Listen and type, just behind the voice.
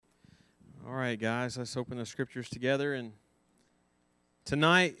All right, guys, let's open the scriptures together. And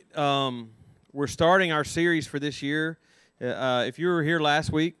tonight, we're starting our series for this year. If you were here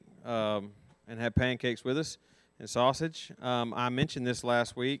last week and had pancakes with us and sausage, I mentioned this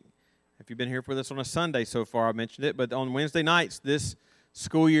last week. If you've been here with us on a Sunday so far, I mentioned it. But on Wednesday nights this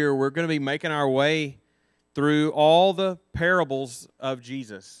school year, we're going to be making our way through all the parables of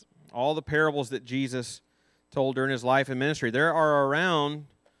Jesus, all the parables that Jesus told during his life and ministry. There are around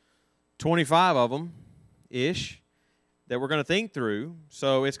 25 of them-ish that we're going to think through.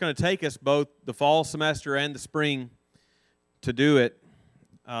 So it's going to take us both the fall semester and the spring to do it,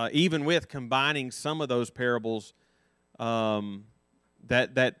 even with combining some of those parables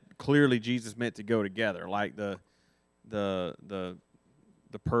that clearly Jesus meant to go together, like the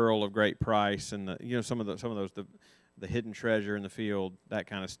pearl of great price and some of those the hidden treasure in the field, that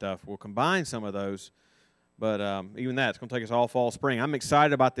kind of stuff. We'll combine some of those. But even that, it's going to take us all fall, spring. I'm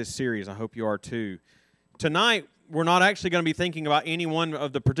excited about this series. I hope you are too. Tonight, we're not actually going to be thinking about any one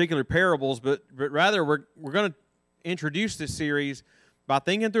of the particular parables, but rather we're going to introduce this series by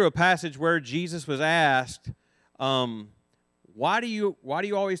thinking through a passage where Jesus was asked, why do you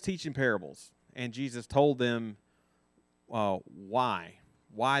always teach in parables? And Jesus told them, why?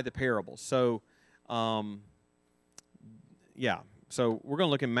 Why the parables? So, So we're going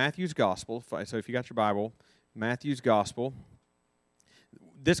to look in Matthew's Gospel. So if you got your Bible, Matthew's Gospel.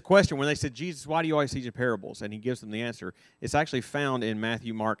 This question, when they said, Jesus, why do you always teach in parables? And he gives them the answer. It's actually found in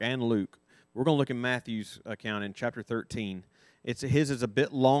Matthew, Mark, and Luke. We're going to look in Matthew's account in chapter 13. His is a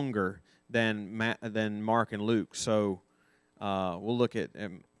bit longer than Mark and Luke. So we'll look at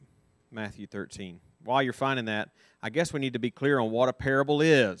Matthew 13. While you're finding that, I guess we need to be clear on what a parable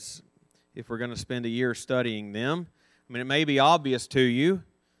is if we're going to spend a year studying them. I mean, it may be obvious to you.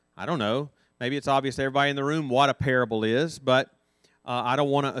 I don't know. Maybe it's obvious to everybody in the room what a parable is, but I don't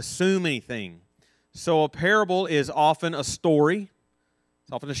want to assume anything. So a parable is often a story.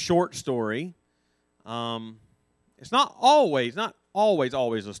 It's often a short story. It's not always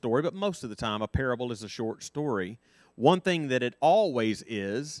a story, but most of the time a parable is a short story. One thing that it always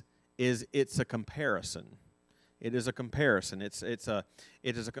is it's a comparison. It is a comparison. It's a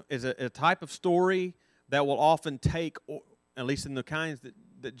type of story that will often take, at least in the kinds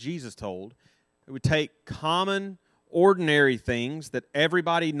that Jesus told, it would take common, ordinary things that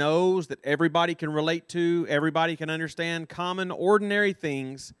everybody knows, that everybody can relate to, everybody can understand, common, ordinary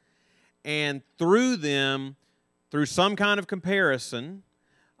things, and through them, through some kind of comparison,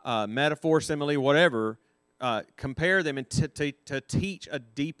 metaphor, simile, whatever, compare them and to teach a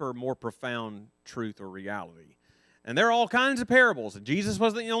deeper, more profound truth or reality. And there are all kinds of parables, and Jesus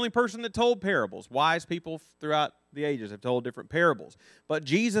wasn't the only person that told parables. Wise people throughout the ages have told different parables. But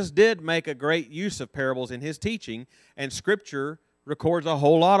Jesus did make a great use of parables in his teaching, and Scripture records a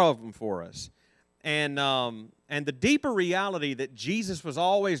whole lot of them for us. And the deeper reality that Jesus was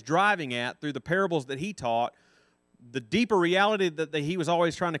always driving at through the parables that he taught, the deeper reality that he was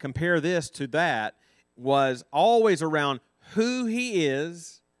always trying to compare this to that, was always around who he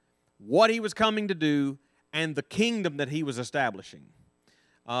is, what he was coming to do, and the kingdom that he was establishing.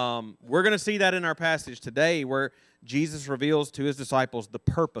 We're going to see that in our passage today where Jesus reveals to his disciples the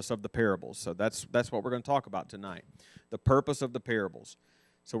purpose of the parables. So that's what we're going to talk about tonight, the purpose of the parables.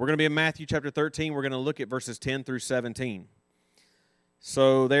 So we're going to be in Matthew chapter 13. We're going to look at verses 10 through 17.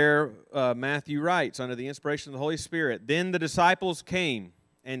 So there, Matthew writes, under the inspiration of the Holy Spirit, "Then the disciples came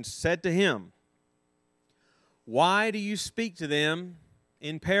and said to him, 'Why do you speak to them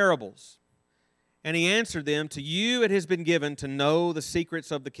in parables?' And he answered them, 'To you it has been given to know the secrets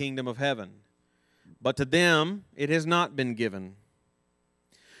of the kingdom of heaven, but to them it has not been given.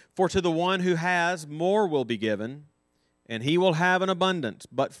 For to the one who has, more will be given, and he will have an abundance.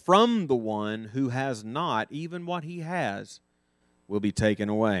 But from the one who has not, even what he has will be taken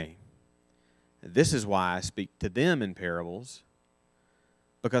away. This is why I speak to them in parables,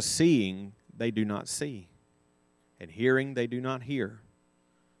 because seeing they do not see, and hearing they do not hear,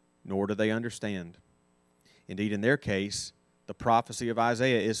 nor do they understand. Indeed, in their case, the prophecy of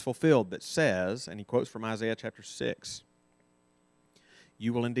Isaiah is fulfilled that says,'" and he quotes from Isaiah chapter 6,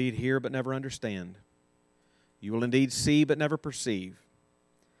 "'You will indeed hear but never understand. You will indeed see but never perceive.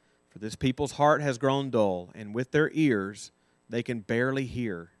 For this people's heart has grown dull, and with their ears they can barely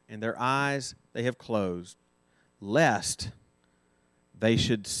hear, and their eyes they have closed, lest they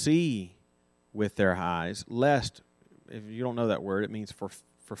should see with their eyes,'" lest, if you don't know that word, it means for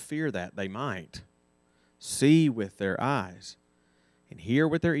fear that they might see with their eyes, and hear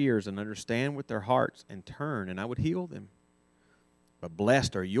with their ears, and understand with their hearts, and turn, and I would heal them. But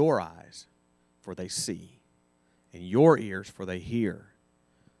blessed are your eyes, for they see, and your ears, for they hear.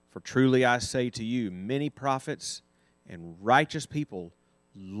 For truly I say to you, many prophets and righteous people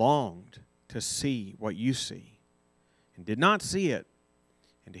longed to see what you see, and did not see it,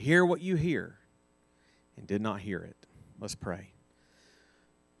 and to hear what you hear, and did not hear it." Let's pray.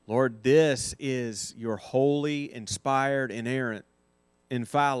 Lord, this is your holy, inspired, inerrant,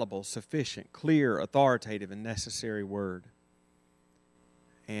 infallible, sufficient, clear, authoritative, and necessary word.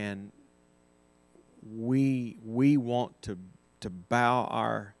 And we want to bow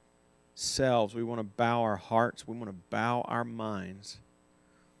ourselves. We want to bow our hearts. We want to bow our minds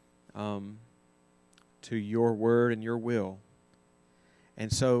to your word and your will.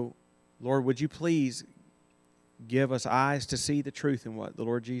 And so, Lord, would you please give us eyes to see the truth in what the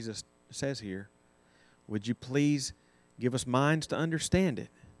Lord Jesus says here? Would you please give us minds to understand it?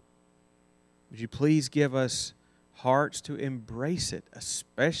 Would you please give us hearts to embrace it,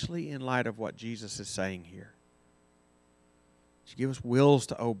 especially in light of what Jesus is saying here? Would you give us wills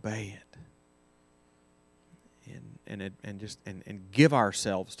to obey it? And give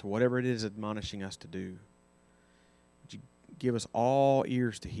ourselves to whatever it is admonishing us to do. Would you give us all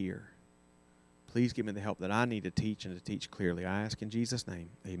ears to hear? Please give me the help that I need to teach and to teach clearly. I ask in Jesus'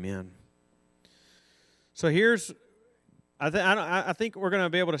 name, amen. So I think we're going to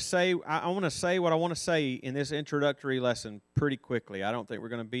be able to say, I want to say what I want to say in this introductory lesson pretty quickly. I don't think we're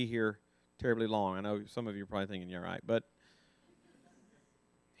going to be here terribly long. I know some of you are probably thinking, you're right. But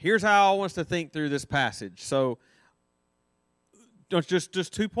here's how I want us to think through this passage. So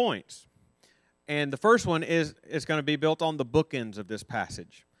just 2 points. And the first one is going to be built on the bookends of this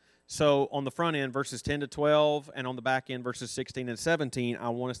passage. So on the front end, verses 10 to 12, and on the back end, verses 16 and 17, I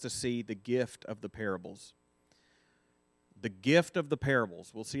want us to see the gift of the parables. The gift of the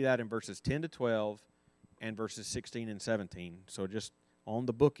parables. We'll see that in verses 10 to 12 and verses 16 and 17. So just on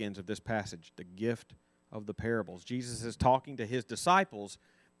the bookends of this passage, the gift of the parables. Jesus is talking to his disciples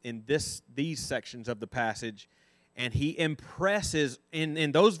in these sections of the passage, and he impresses,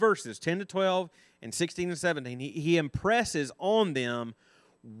 in those verses, 10 to 12 and 16 and 17, he impresses on them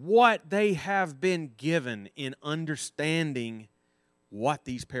what they have been given in understanding what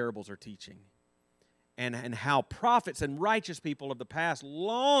these parables are teaching. And how prophets and righteous people of the past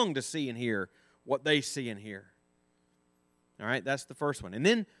long to see and hear what they see and hear. All right, that's the first one. And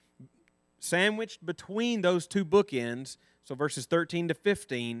then sandwiched between those two bookends, so verses 13 to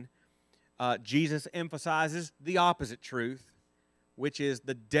 15, Jesus emphasizes the opposite truth, which is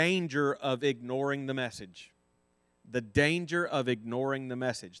the danger of ignoring the message. The danger of ignoring the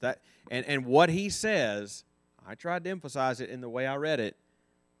message. And what he says, I tried to emphasize it in the way I read it,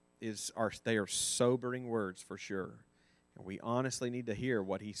 they are sobering words for sure. And we honestly need to hear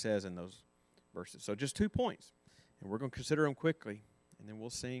what he says in those verses. So just 2 points. And we're going to consider them quickly. And then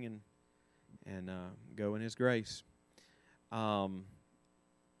we'll sing and go in his grace. This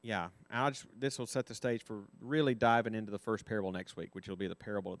will set the stage for really diving into the first parable next week, which will be the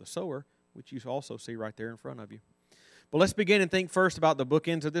parable of the sower, which you also see right there in front of you. But let's begin and think first about the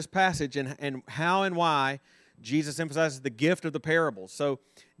bookends of this passage and how and why Jesus emphasizes the gift of the parables. So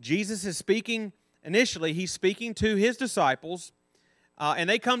Jesus is speaking, initially he's speaking to his disciples, and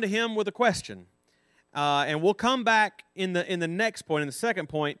they come to him with a question. And we'll come back in the next point, in the second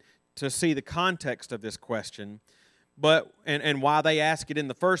point, to see the context of this question, and why they ask it in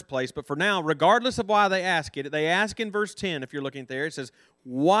the first place. But for now, regardless of why they ask it, they ask in verse 10, if you're looking there, it says,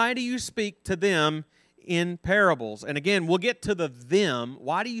 "Why do you speak to them in parables?" And again, we'll get to the them.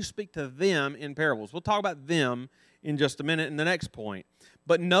 Why do you speak to them in parables? We'll talk about them in just a minute in the next point.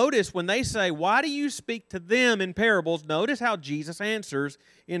 But notice when they say, "Why do you speak to them in parables?" Notice how Jesus answers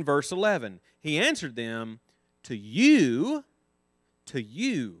in verse 11. He answered them, to you,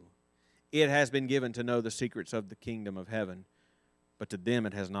 it has been given to know the secrets of the kingdom of heaven, but to them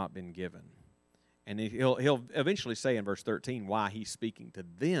it has not been given. And he'll eventually say in verse 13 why he's speaking to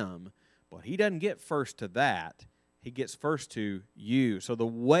them, but he doesn't get first to that. He gets first to you. So the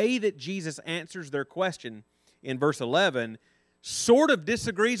way that Jesus answers their question in verse 11 sort of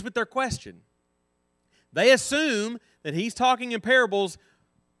disagrees with their question. They assume that he's talking in parables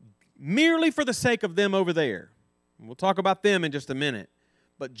merely for the sake of them over there. And we'll talk about them in just a minute.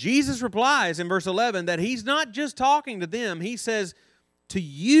 But Jesus replies in verse 11 that he's not just talking to them. He says, to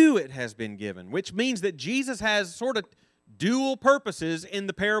you it has been given, which means that Jesus has sort of dual purposes in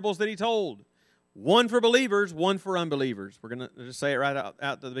the parables that he told. One for believers, one for unbelievers. We're going to just say it right out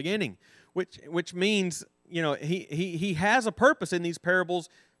at the beginning, which means, he has a purpose in these parables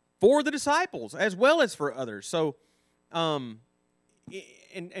for the disciples as well as for others. So,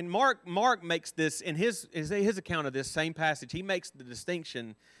 and Mark makes this in his account of this same passage. He makes the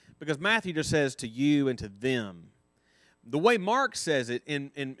distinction because Matthew just says to you and to them. The way Mark says it,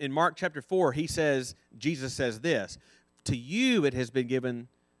 in Mark chapter 4, Jesus says this, to you it has been given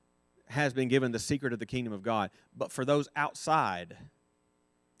the secret of the kingdom of God. But for those outside,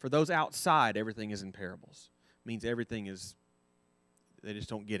 everything is in parables. It means everything is, they just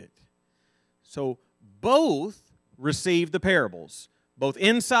don't get it. So both receive the parables. Both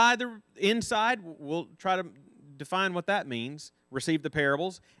inside, we'll try to define what that means, receive the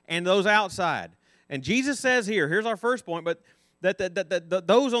parables, and those outside. And Jesus says here's our first point, but that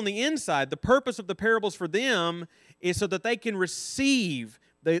those on the inside, the purpose of the parables for them is so that they can receive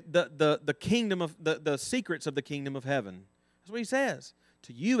the kingdom of the secrets of the kingdom of heaven. That's what he says.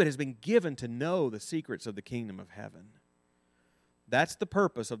 To you it has been given to know the secrets of the kingdom of heaven. That's the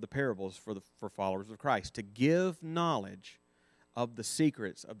purpose of the parables for followers of Christ, to give knowledge of the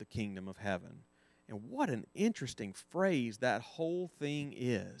secrets of the kingdom of heaven. And what an interesting phrase that whole thing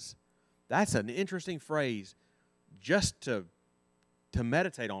is. That's an interesting phrase just to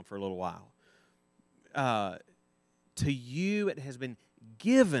meditate on for a little while. To you it has been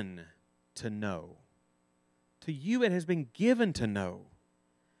given to know. To you it has been given to know.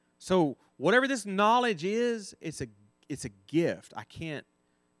 So whatever this knowledge is, it's a gift. I can't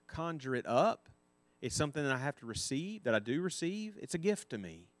conjure it up. It's something that I have to receive, that I do receive. It's a gift to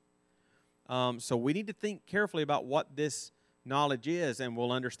me. So we need to think carefully about what this knowledge is, and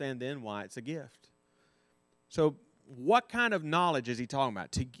we'll understand then why it's a gift. So what kind of knowledge is he talking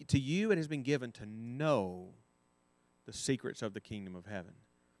about? To you it has been given to know the secrets of the kingdom of heaven.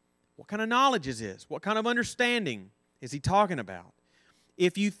 What kind of knowledge is this? What kind of understanding is he talking about?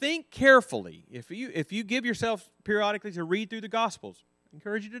 If you think carefully, if you give yourself periodically to read through the Gospels, I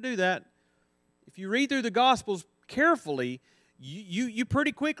encourage you to do that. If you read through the Gospels carefully, you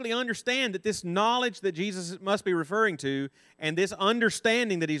pretty quickly understand that this knowledge that Jesus must be referring to and this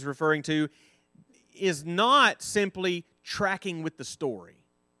understanding that he's referring to is not simply tracking with the story.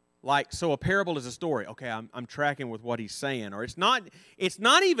 Like, so a parable is a story. Okay, I'm tracking with what he's saying. Or it's not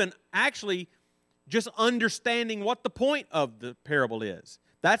even actually just understanding what the point of the parable is.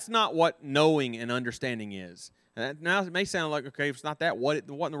 That's not what knowing and understanding is. And now it may sound like, okay, if it's not that, what in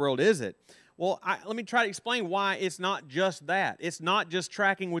the world is it? Well, let me try to explain why it's not just that. It's not just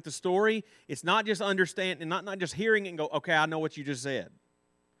tracking with the story. It's not just understanding, not just hearing it and go, okay, I know what you just said.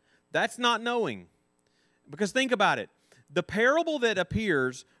 That's not knowing. Because think about it. The parable that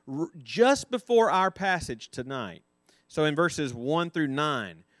appears just before our passage tonight, so in verses 1 through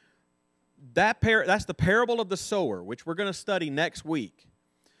 9, that's the parable of the sower, which we're going to study next week.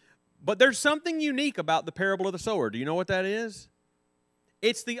 But there's something unique about the parable of the sower. Do you know what that is?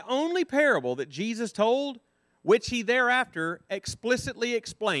 It's the only parable that Jesus told which he thereafter explicitly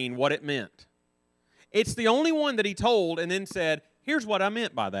explained what it meant. It's the only one that he told and then said, here's what I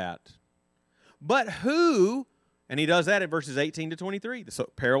meant by that. But who, and he does that in verses 18 to 23, the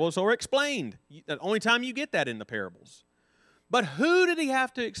parable of the sower explained. The only time you get that in the parables. But who did he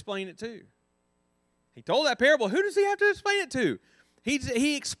have to explain it to? He told that parable. Who does he have to explain it to?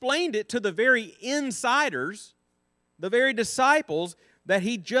 He explained it to the very insiders, the very disciples that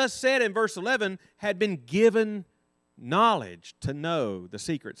he just said in verse 11 had been given knowledge to know the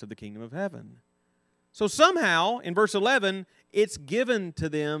secrets of the kingdom of heaven. So somehow, in verse 11, it's given to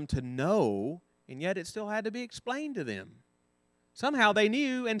them to know, and yet it still had to be explained to them. Somehow they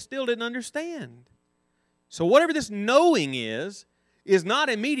knew and still didn't understand. So whatever this knowing is not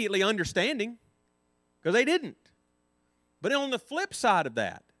immediately understanding, because they didn't. But on the flip side of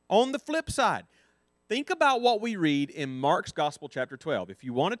that, think about what we read in Mark's Gospel, chapter 12. If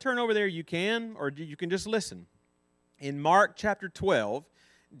you want to turn over there, you can, or you can just listen. In Mark chapter 12,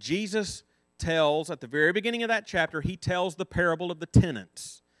 Jesus tells, at the very beginning of that chapter, he tells the parable of the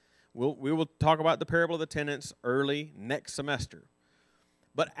tenants. We will talk about the parable of the tenants early next semester.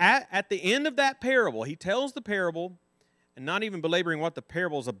 But at the end of that parable, he tells the parable, and not even belaboring what the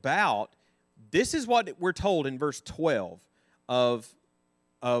parable is about, this is what we're told in verse 12 of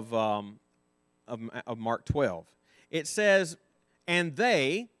Mark 12. It says, and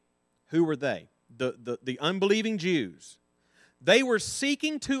they, who were they? The unbelieving Jews. They were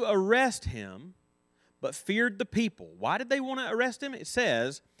seeking to arrest him, but feared the people. Why did they want to arrest him? It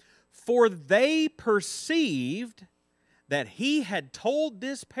says, for they perceived that he had told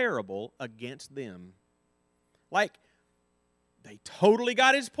this parable against them. Like, they totally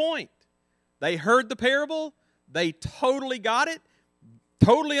got his point. They heard the parable. They totally got it.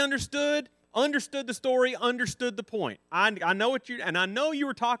 Totally understood the story, understood the point. I know what you, and I know you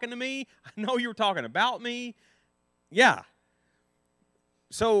were talking to me. I know you were talking about me. Yeah.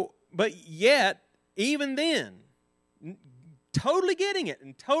 So, but yet, even then, totally getting it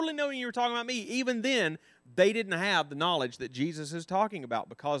and totally knowing you were talking about me, even then, they didn't have the knowledge that Jesus is talking about,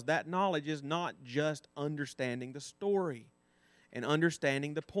 because that knowledge is not just understanding the story and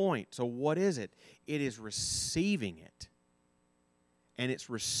understanding the point. So what is it? It is receiving it, and it's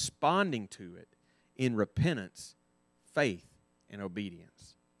responding to it in repentance, faith, and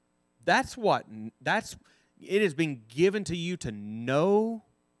obedience. It has been given to you to know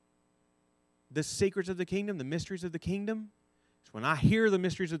the secrets of the kingdom, the mysteries of the kingdom. So when I hear the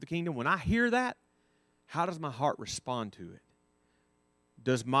mysteries of the kingdom, when I hear that, how does my heart respond to it?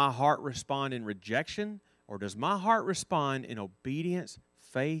 Does my heart respond in rejection, or does my heart respond in obedience,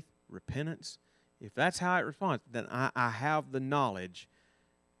 faith, repentance? If that's how it responds, then I have the knowledge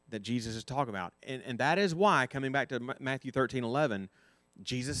that Jesus is talking about. And that is why, coming back to Matthew 13:11,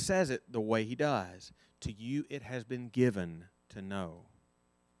 Jesus says it the way he does. To you it has been given to know.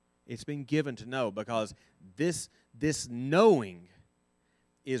 It's been given to know, because this knowing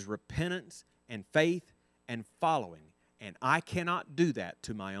is repentance and faith and following. And I cannot do that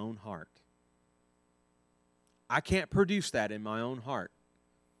to my own heart. I can't produce that in my own heart.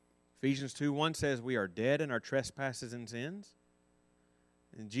 Ephesians 2:1 says we are dead in our trespasses and sins.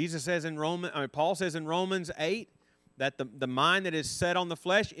 And Paul says in Romans 8 that the mind that is set on the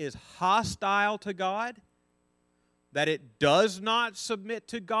flesh is hostile to God, that it does not submit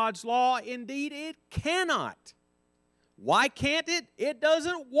to God's law. Indeed, it cannot. Why can't it? It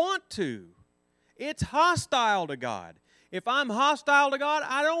doesn't want to. It's hostile to God. If I'm hostile to God,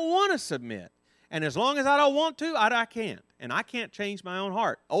 I don't want to submit. And as long as I don't want to, I can't. And I can't change my own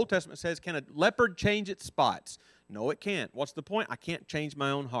heart. Old Testament says, can a leopard change its spots? No, it can't. What's the point? I can't change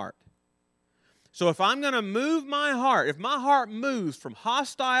my own heart. So if I'm going to move my heart, if my heart moves from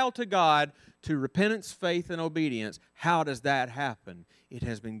hostile to God to repentance, faith, and obedience, how does that happen? It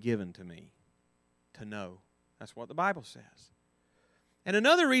has been given to me to know. That's what the Bible says. And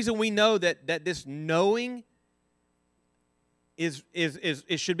another reason we know that this knowing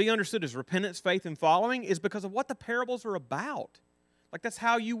should be understood as repentance, faith, and following is because of what the parables are about. Like, that's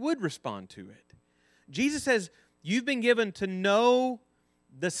how you would respond to it. Jesus says, you've been given to know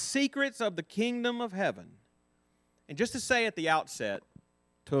the secrets of the kingdom of heaven. And just to say at the outset,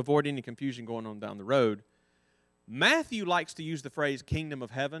 to avoid any confusion going on down the road, Matthew likes to use the phrase kingdom of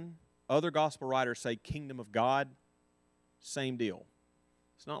heaven. Other gospel writers say kingdom of God. Same deal.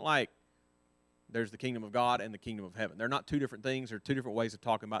 It's not like there's the kingdom of God and the kingdom of heaven. They're not two different things. They're two different ways of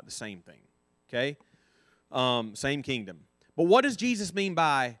talking about the same thing. Okay? Same kingdom. But what does Jesus mean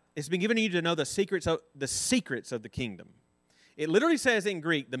by, it's been given to you to know the secrets of the kingdom? It literally says in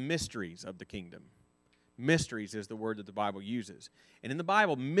Greek, the mysteries of the kingdom. Mysteries is the word that the Bible uses. And in the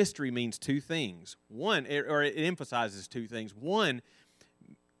Bible, mystery means two things. One, it emphasizes two things. One,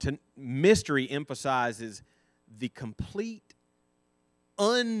 mystery emphasizes the complete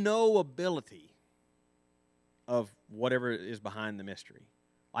unknowability of whatever is behind the mystery.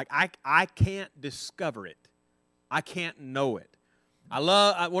 Like, I can't discover it. I can't know it.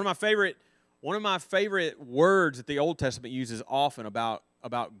 One of my favorite words that the Old Testament uses often about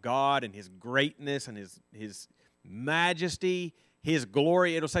God and His greatness and His majesty, His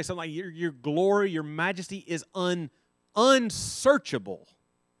glory. It'll say something like, your glory, your majesty is unsearchable.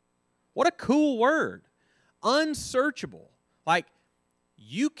 What a cool word. Unsearchable. Like,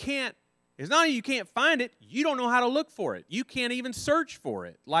 it's not that you can't find it, you don't know how to look for it. You can't even search for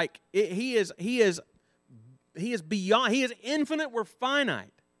it. Like, He is beyond, He is infinite, we're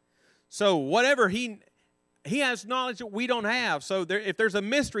finite. So whatever He has knowledge that we don't have. So if there's a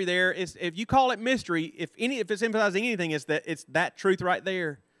mystery there, if you call it mystery, if it's emphasizing anything, it's that truth right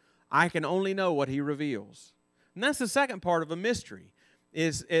there. I can only know what He reveals. And that's the second part of a mystery.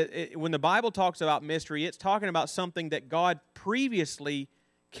 When the Bible talks about mystery, it's talking about something that God previously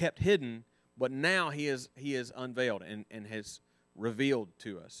kept hidden, but now He is unveiled and has revealed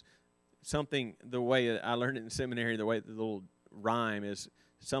to us. Something, the way I learned it in seminary, the way the little rhyme is,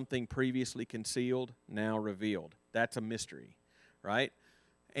 something previously concealed, now revealed. That's a mystery, right?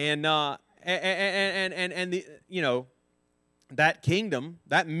 And that kingdom,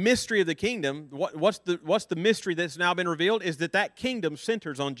 that mystery of the kingdom, what's the mystery that's now been revealed is that kingdom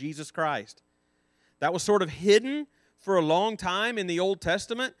centers on Jesus Christ. That was sort of hidden for a long time in the Old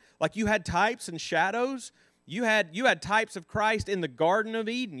Testament. Like, you had types and shadows. You had types of Christ in the Garden of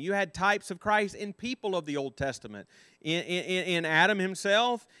Eden. You had types of Christ in people of the Old Testament. In Adam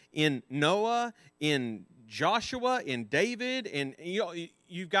himself, in Noah, in Joshua, in David, and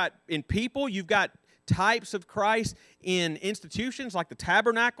you've got in people, you've got types of Christ in institutions like the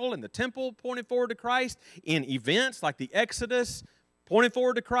tabernacle and the temple pointing forward to Christ, in events like the Exodus pointing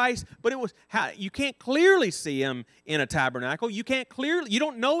forward to Christ. But you can't clearly see Him in a tabernacle. You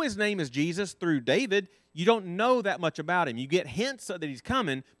don't know His name is Jesus through David. You don't know that much about him. You get hints that he's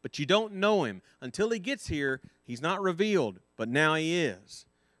coming, but you don't know him. Until he gets here, he's not revealed, but now he is.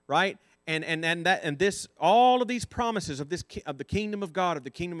 Right? And this, all of these promises of the kingdom of God, of the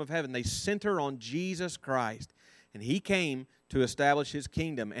kingdom of heaven, they center on Jesus Christ. And he came to establish his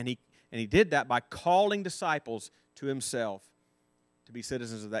kingdom, and he did that by calling disciples to himself to be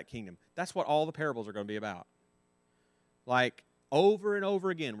citizens of that kingdom. That's what all the parables are going to be about. Like, over and over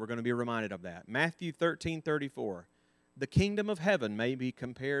again, we're going to be reminded of that. Matthew 13:34. The kingdom of heaven may be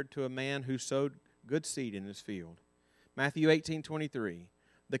compared to a man who sowed good seed in his field. Matthew 18:23.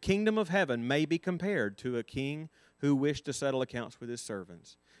 The kingdom of heaven may be compared to a king who wished to settle accounts with his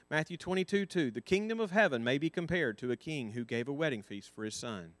servants. Matthew 22:2. The kingdom of heaven may be compared to a king who gave a wedding feast for his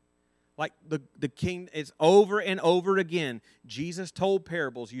son. Like the king, it's over and over again. Jesus told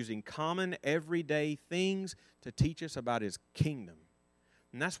parables using common everyday things to teach us about his kingdom.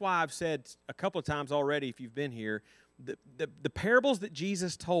 And that's why I've said a couple of times already, if you've been here, the parables that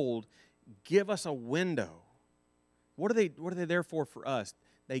Jesus told give us a window. What are they there for us?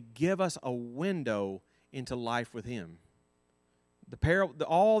 They give us a window into life with him.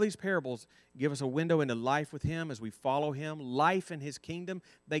 All these parables give us a window into life with him as we follow him, life in his kingdom.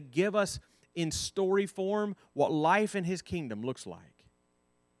 They give us in story form what life in his kingdom looks like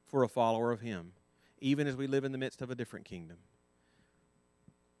for a follower of him, even as we live in the midst of a different kingdom.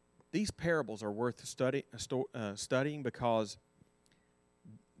 These parables are worth studying because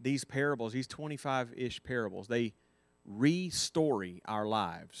these parables, these 25-ish parables, they re-story our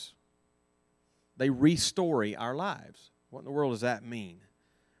lives. They re-story our lives. What in the world does that mean?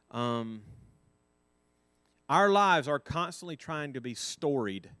 Our lives are constantly trying to be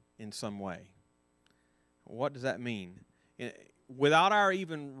storied in some way. What does that mean? Without our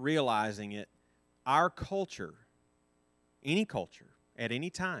even realizing it, our culture, any culture, at any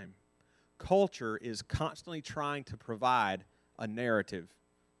time, culture is constantly trying to provide a narrative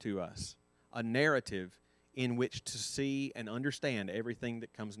to us, a narrative in which to see and understand everything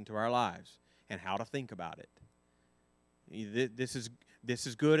that comes into our lives and how to think about it. This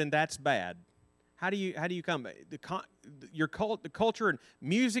is good and that's bad. How do you come? The culture and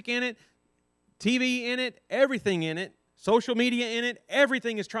music in it, TV in it, everything in it, social media in it,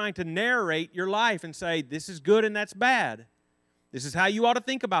 everything is trying to narrate your life and say this is good and that's bad. This is how you ought to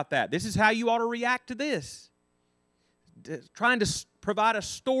think about that. This is how you ought to react to this. Trying to provide a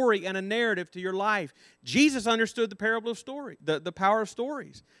story and a narrative to your life. Jesus understood the parable of story, the power of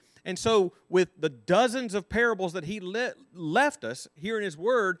stories. And so with the dozens of parables that he left us here in his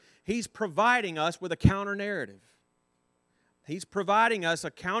word, he's providing us with a counter-narrative. He's providing us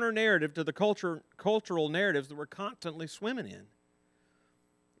a counter-narrative to the cultural narratives that we're constantly swimming in.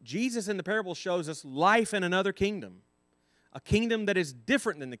 Jesus in the parable shows us life in another kingdom, a kingdom that is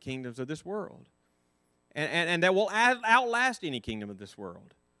different than the kingdoms of this world, and that will outlast any kingdom of this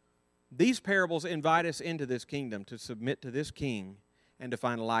world. These parables invite us into this kingdom to submit to this king and to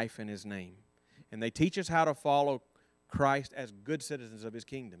find life in his name. And they teach us how to follow Christ as good citizens of his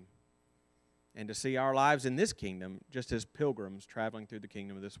kingdom and to see our lives in this kingdom just as pilgrims traveling through the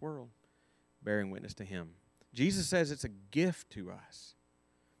kingdom of this world, bearing witness to him. Jesus says it's a gift to us.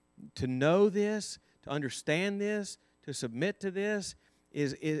 To know this, to understand this, to submit to this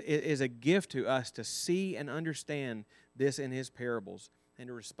is a gift to us to see and understand this in his parables and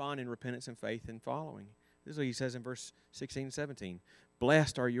to respond in repentance and faith and following. This is what he says in verse 16 and 17.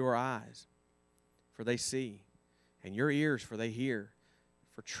 Blessed are your eyes, for they see, and your ears, for they hear.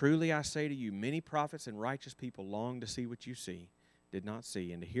 For truly I say to you, many prophets and righteous people long to see what you see, did not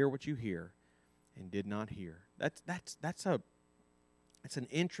see, and to hear what you hear, and did not hear. That's an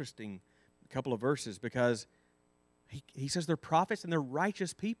interesting couple of verses because he says they're prophets and they're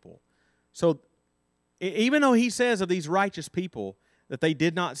righteous people. So even though he says of these righteous people that they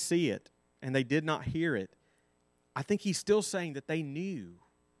did not see it and they did not hear it, I think he's still saying that they knew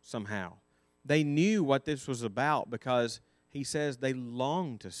somehow. They knew what this was about because he says they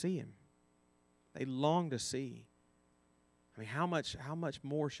longed to see him. They longed to see. I mean, how much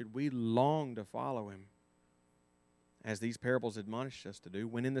more should we long to follow him as these parables admonish us to do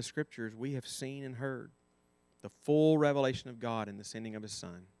when in the Scriptures we have seen and heard the full revelation of God in the sending of his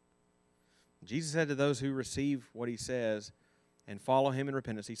Son. Jesus said to those who receive what he says and follow him in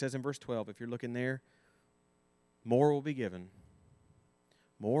repentance, he says in verse 12, if you're looking there, more will be given.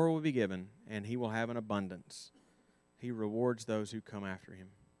 More will be given, and he will have an abundance. He rewards those who come after him.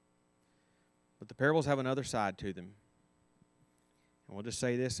 But the parables have another side to them. And we'll just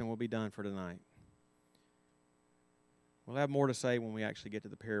say this and we'll be done for tonight. We'll have more to say when we actually get to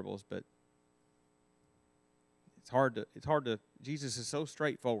the parables, but it's hard to, Jesus is so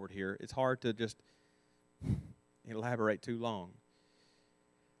straightforward here. It's hard to just elaborate too long.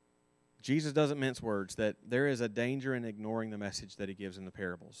 Jesus doesn't mince words, that there is a danger in ignoring the message that he gives in the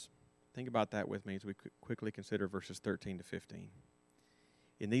parables. Think about that with me as we quickly consider verses 13 to 15.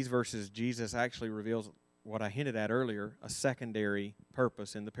 In these verses, Jesus actually reveals what I hinted at earlier, a secondary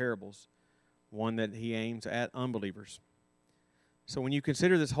purpose in the parables, one that he aims at unbelievers. So when you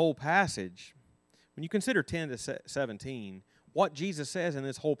consider this whole passage, when you consider 10 to 17, what Jesus says in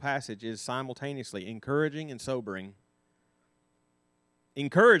this whole passage is simultaneously encouraging and sobering.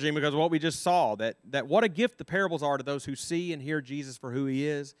 Encouraging because of what we just saw, that what a gift the parables are to those who see and hear Jesus for who he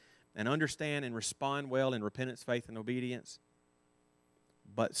is and understand and respond well in repentance, faith, and obedience.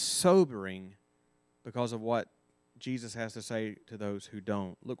 But sobering because of what Jesus has to say to those who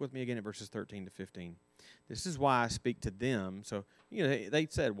don't. Look with me again at verses 13 to 15. This is why I speak to them. So, they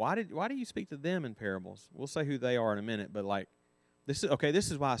said, why do you speak to them in parables? We'll say who they are in a minute, but this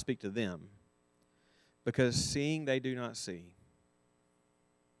is why I speak to them. Because seeing they do not see,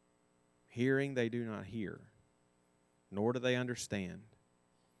 hearing they do not hear, nor do they understand.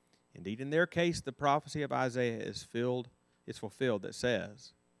 Indeed, in their case, the prophecy of Isaiah is fulfilled that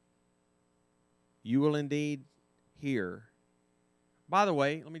says, you will indeed hear. By the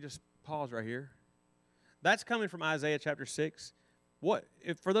way, let me just pause right here. That's coming from Isaiah chapter 6.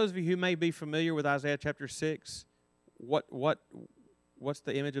 For those of you who may be familiar with Isaiah chapter 6, what's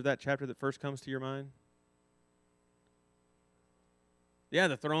the image of that chapter that first comes to your mind? Yeah,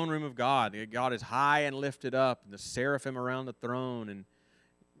 the throne room of God. God is high and lifted up, and the seraphim around the throne.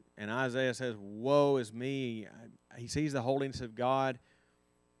 And Isaiah says, woe is me. He sees the holiness of God.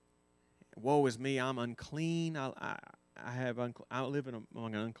 Woe is me, I'm unclean. I live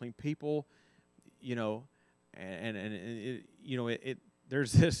among an unclean people.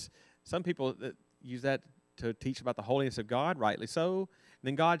 There's this. Some people that use that to teach about the holiness of God, rightly so. And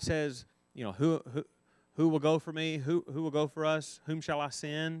then God says, who will go for me? Who will go for us? Whom shall I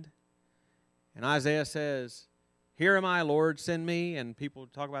send? And Isaiah says, here am I, Lord, send me. And people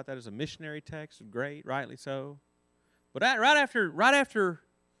talk about that as a missionary text. Great, rightly so. But right after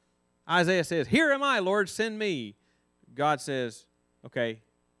Isaiah says, here am I, Lord, send me, God says, okay,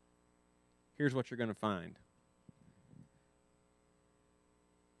 here's what you're going to find.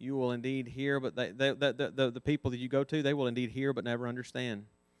 You will indeed hear, but the people that you go to, they will indeed hear but never understand.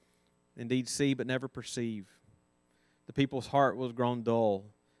 Indeed see but never perceive. The people's heart was grown dull.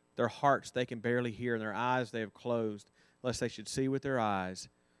 Their hearts they can barely hear, and their eyes they have closed, lest they should see with their eyes,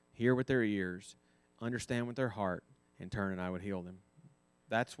 hear with their ears, understand with their heart, and turn and I would heal them.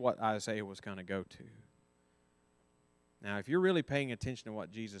 That's what Isaiah was going to go to. Now, if you're really paying attention to what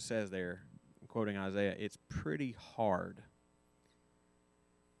Jesus says there, quoting Isaiah, it's pretty hard.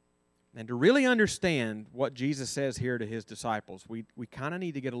 And to really understand what Jesus says here to his disciples, we kind of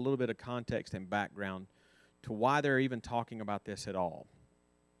need to get a little bit of context and background to why they're even talking about this at all.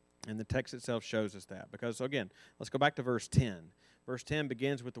 And the text itself shows us that. Because, again, let's go back to verse 10. Verse 10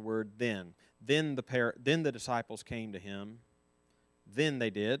 begins with the word then. Then the disciples came to him. Then they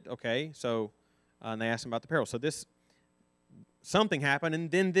did. Okay, so and they asked him about the parable. So something happened, and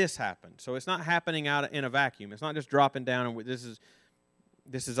then this happened. So it's not happening out in a vacuum. It's not just dropping down and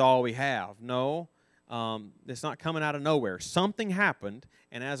this is all we have. No, it's not coming out of nowhere. Something happened,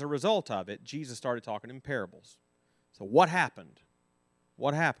 and as a result of it, Jesus started talking in parables. So what happened?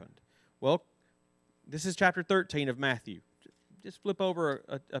 What happened? Well, this is chapter 13 of Matthew. Just flip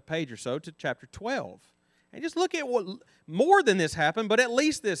over a page or so to chapter 12. And just look at what more than this happened, but at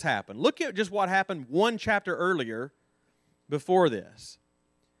least this happened. Look at just what happened one chapter earlier before this.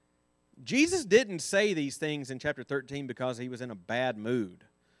 Jesus didn't say these things in chapter 13 because he was in a bad mood.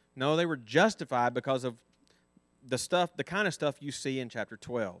 No, they were justified because of the kind of stuff you see in chapter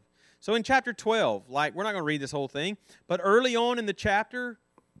 12. So in chapter 12, we're not going to read this whole thing, but early on in the chapter,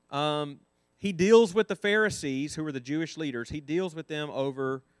 he deals with the Pharisees, who were the Jewish leaders. He deals with them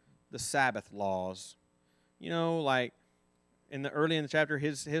over the Sabbath laws. Early in the chapter,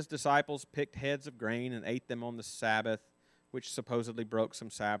 his disciples picked heads of grain and ate them on the Sabbath, which supposedly broke some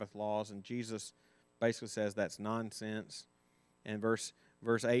Sabbath laws. And Jesus basically says that's nonsense. And verse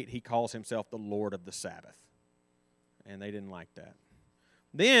 8, he calls himself the Lord of the Sabbath. And they didn't like that.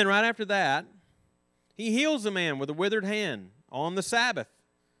 Then, right after that, he heals a man with a withered hand on the Sabbath.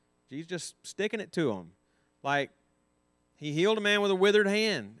 Jesus just sticking it to him. He healed a man with a withered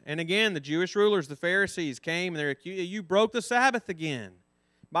hand. And again, the Jewish rulers, the Pharisees, came and they're accused, you broke the Sabbath again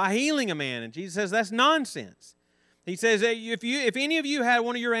by healing a man. And Jesus says, that's nonsense. He says, if any of you had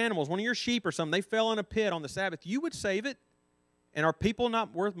one of your animals, one of your sheep or something, they fell in a pit on the Sabbath, you would save it. And are people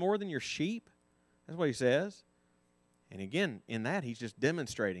not worth more than your sheep? That's what he says. And again, in that, he's just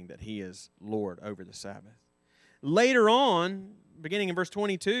demonstrating that he is Lord over the Sabbath. later on, beginning in verse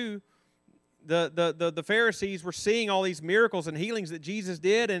 22, the Pharisees were seeing all these miracles and healings that Jesus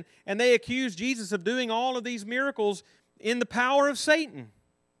did, and they accused Jesus of doing all of these miracles in the power of Satan.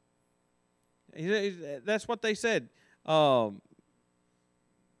 That's what they said. They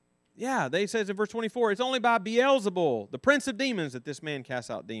says in verse 24, it's only by Beelzebul, the prince of demons, that this man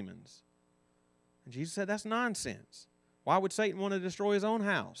casts out demons. And Jesus said, that's nonsense. Why would Satan want to destroy his own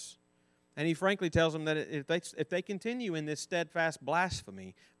house? And he frankly tells them that if they continue in this steadfast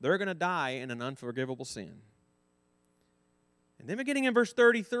blasphemy, they're going to die in an unforgivable sin. And then beginning in verse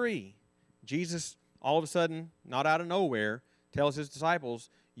 33, Jesus, all of a sudden, not out of nowhere, tells his disciples,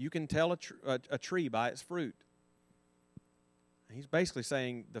 you can tell a tree by its fruit. He's basically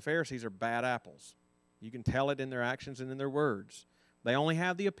saying the Pharisees are bad apples. You can tell it in their actions and in their words. They only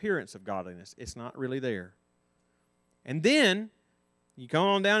have the appearance of godliness. It's not really there. And then, you come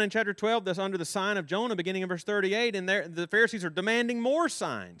on down in chapter 12, that's under the sign of Jonah, beginning in verse 38, and the Pharisees are demanding more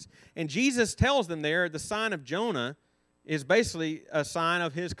signs. And Jesus tells them there, the sign of Jonah is basically a sign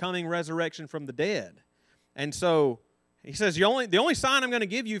of his coming resurrection from the dead. And so, he says, the only sign I'm going to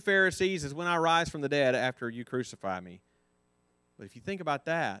give you, Pharisees, is when I rise from the dead after you crucify me. But if you think about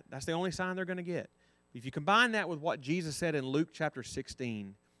that, that's the only sign they're going to get. If you combine that with what Jesus said in Luke chapter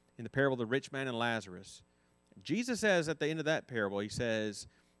 16, in the parable of the rich man and Lazarus, Jesus says at the end of that parable,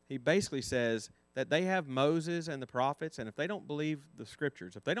 he basically says that they have Moses and the prophets, and if they don't believe the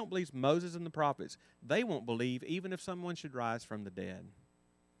Scriptures, if they don't believe Moses and the prophets, they won't believe even if someone should rise from the dead.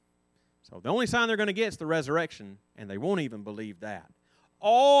 So the only sign they're going to get is the resurrection, and they won't even believe that.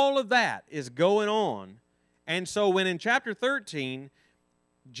 All of that is going on. And so when in chapter 13,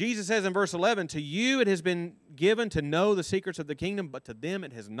 Jesus says in verse 11, to you it has been given to know the secrets of the kingdom, but to them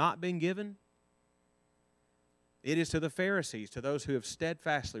it has not been given. It is to the Pharisees, to those who have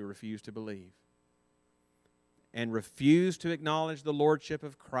steadfastly refused to believe and refused to acknowledge the lordship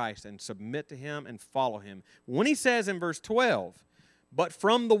of Christ and submit to Him and follow Him. When he says in verse 12, but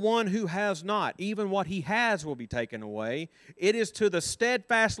from the one who has not, even what he has will be taken away, it is to the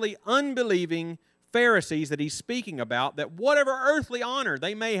steadfastly unbelieving Pharisees that he's speaking about, that whatever earthly honor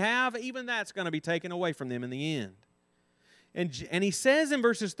they may have, even that's going to be taken away from them in the end. And he says in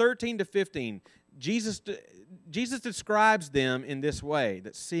verses 13 to 15, Jesus describes them in this way,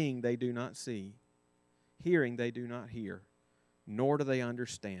 that seeing they do not see, hearing they do not hear, nor do they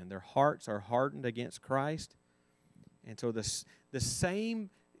understand. Their hearts are hardened against Christ. And so the same,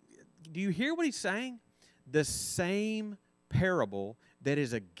 do you hear what he's saying? The same parable that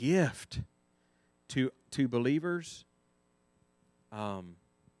is a gift to believers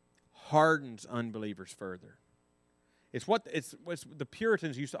hardens unbelievers further. It's what the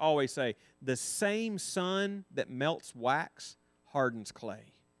Puritans used to always say, the same sun that melts wax hardens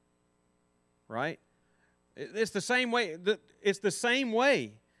clay. Right? It's the same way. It's the same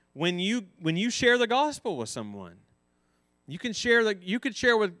way when you share the gospel with someone. You could share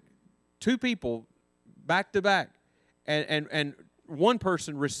with two people back to back, and one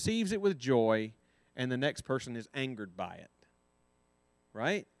person receives it with joy, and the next person is angered by it.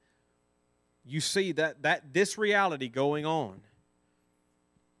 Right? You see that this reality going on.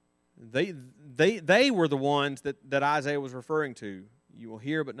 They were the ones that Isaiah was referring to. You will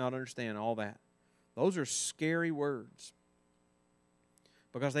hear but not understand, all that. Those are scary words.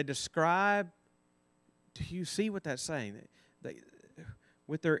 Because they describe, do you see what that's saying?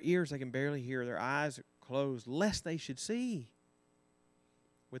 With their ears they can barely hear, their eyes are closed, lest they should see.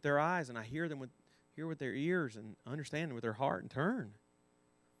 With their eyes, and I hear with their ears and understand them with their heart and turn.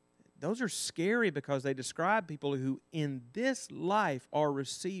 Those are scary because they describe people who in this life are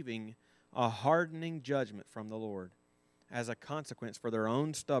receiving a hardening judgment from the Lord as a consequence for their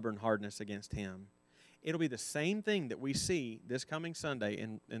own stubborn hardness against Him. It'll be the same thing that we see this coming Sunday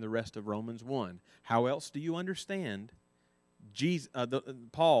in the rest of Romans 1. How else do you understand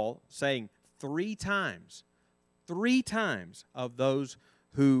Paul saying three times of those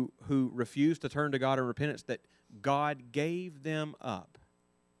who refused to turn to God in repentance that God gave them up?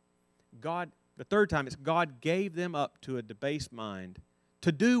 The third time, it's God gave them up to a debased mind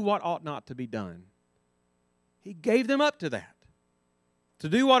to do what ought not to be done. He gave them up to that. To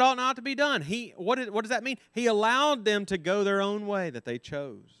do what ought not to be done. What does that mean? He allowed them to go their own way that they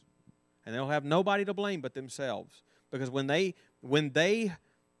chose. And they'll have nobody to blame but themselves. Because when they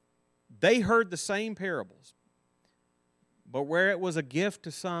heard the same parables, but where it was a gift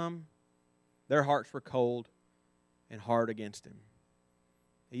to some, their hearts were cold and hard against Him,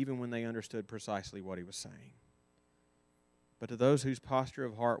 even when they understood precisely what He was saying. But to those whose posture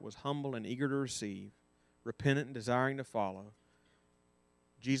of heart was humble and eager to receive, repentant and desiring to follow,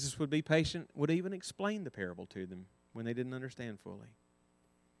 Jesus would be patient, would even explain the parable to them when they didn't understand fully.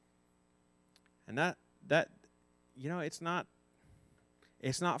 And that it's not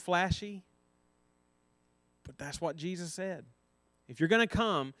flashy, but that's what Jesus said. If you're going to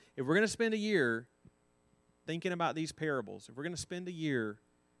come, if we're going to spend a year thinking about these parables, if we're going to spend a year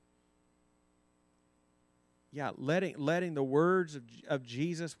letting the words of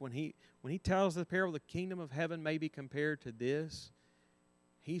Jesus, when he tells the parable, the kingdom of heaven may be compared to this,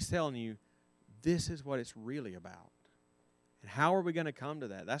 he's telling you, this is what it's really about. And how are we going to come to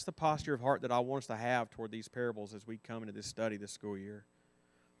that? That's the posture of heart that I want us to have toward these parables as we come into this study this school year.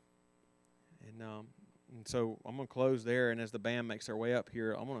 And so I'm going to close there, and as the band makes their way up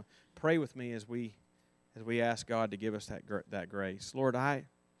here, I'm going to pray with me as we ask God to give us that grace. Lord, I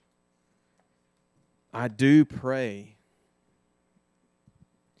do pray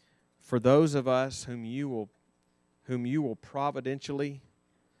for those of us whom you will providentially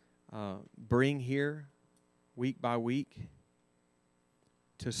bring here week by week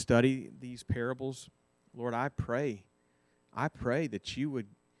to study these parables. Lord, I pray that you would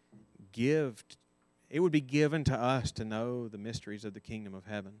it would be given to us to know the mysteries of the kingdom of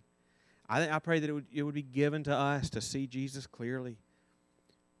heaven. I pray that it would be given to us to see Jesus clearly.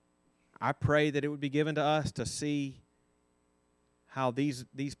 I pray that it would be given to us to see how these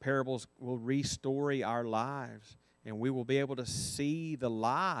parables will restory our lives, and we will be able to see the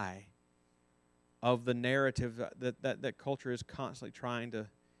lie of the narrative that culture is constantly trying to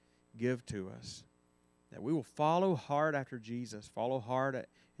give to us. That we will follow hard after Jesus, follow hard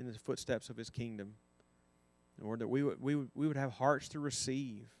in the footsteps of His kingdom. Lord, that we would have hearts to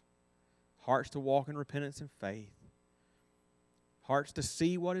receive, hearts to walk in repentance and faith, hearts to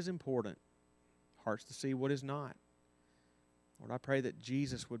see what is important, hearts to see what is not. Lord, I pray that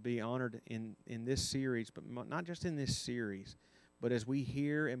Jesus would be honored in this series, but not just in this series, but as we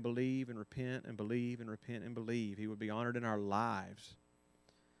hear and believe and repent and believe and repent and believe, He would be honored in our lives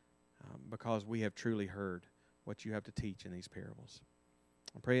because we have truly heard what you have to teach in these parables.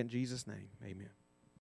 I pray in Jesus' name, amen.